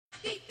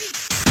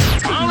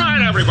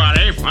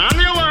everybody. On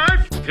the alert.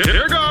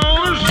 Here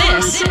goes.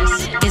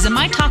 This is a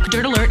My Talk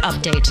Dirt Alert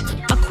update.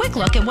 A quick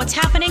look at what's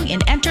happening in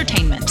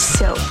entertainment.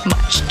 So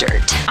much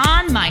dirt.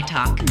 On My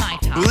Talk.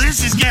 Well,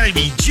 this is going to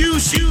be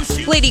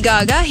juicy. Lady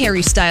Gaga,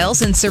 Harry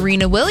Styles, and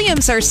Serena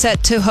Williams are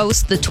set to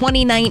host the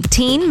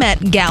 2019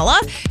 Met Gala,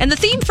 and the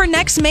theme for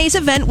next May's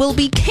event will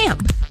be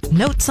Camp.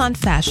 Notes on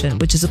Fashion,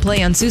 which is a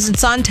play on Susan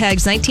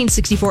Sontag's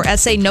 1964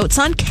 essay Notes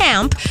on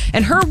Camp,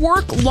 and her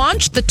work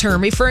launched the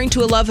term, referring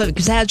to a love of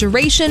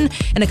exaggeration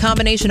and a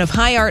combination of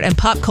high art and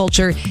pop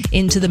culture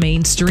into the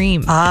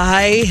mainstream.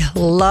 I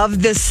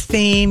love this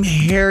theme,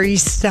 Harry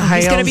Styles.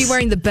 He's going to be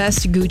wearing the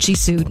best Gucci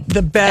suit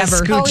the best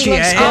ever. Gucci. He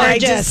looks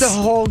gorgeous. The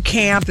whole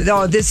camp.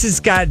 Oh, this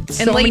has got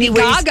so Lady many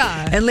ways.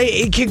 Gaga. And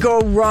it could go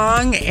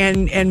wrong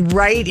and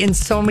right in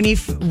so many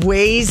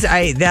ways.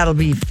 That'll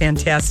be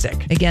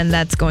fantastic. Again,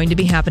 that's going to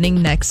be happening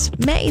next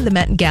May, the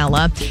Met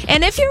Gala.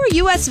 And if you're a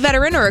U.S.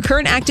 veteran or a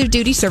current active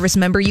duty service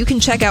member, you can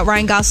check out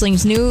Ryan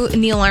Gosling's new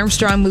Neil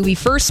Armstrong movie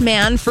First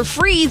Man for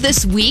free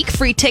this week.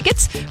 Free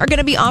tickets are going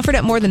to be offered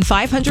at more than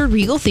 500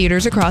 Regal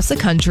theaters across the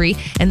country.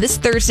 And this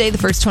Thursday, the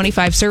first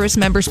 25 service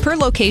members per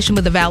location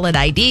with a valid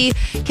ID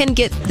can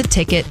get the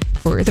ticket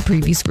for the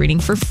preview screening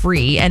for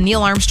free. And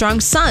Neil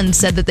Armstrong's son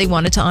said that they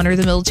wanted to honor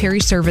the military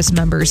service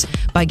members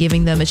by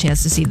giving them a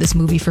chance to see this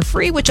movie for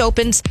free, which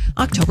opens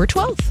October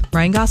 12th.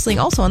 Ryan Gosling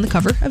also on the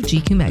cover of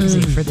GQ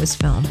magazine for this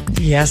film.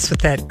 Yes,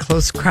 with that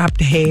close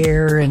cropped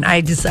hair. And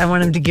I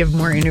want him to give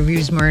more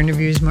interviews.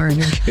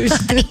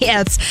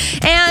 Yes.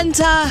 And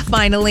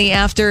finally,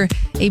 after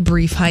a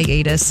brief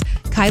hiatus,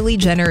 Kylie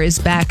Jenner is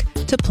back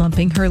to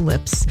plumping her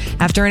lips.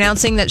 After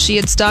announcing that she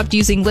had stopped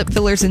using lip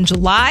fillers in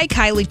July,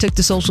 Kylie took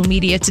to social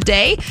media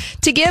today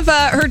to give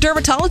her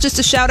dermatologist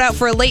a shout out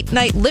for a late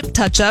night lip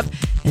touch up.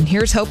 And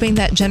here's hoping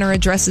that Jenner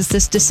addresses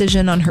this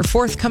decision on her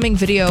forthcoming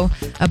video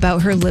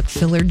about her lip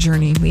filler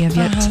journey. We have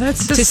yet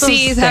to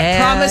see that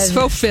promise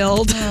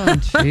fulfilled. Oh,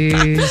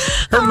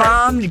 jeez. Her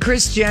mom,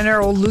 Kris Jenner,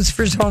 old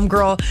Lucifer's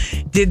homegirl,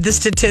 did the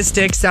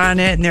statistics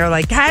on it, and they're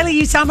like, Kylie,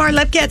 you sell more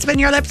lip kits when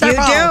your lips are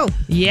full.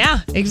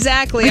 Yeah,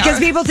 exactly. Because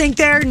people think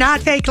they're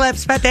not fake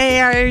lips, but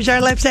they are your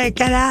lipstick.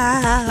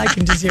 I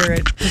can just hear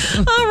it.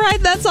 All right,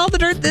 that's all the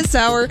dirt this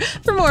hour.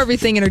 For more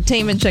everything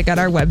entertainment, check out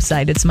our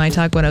website. It's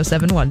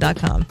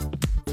mytalk1071.com.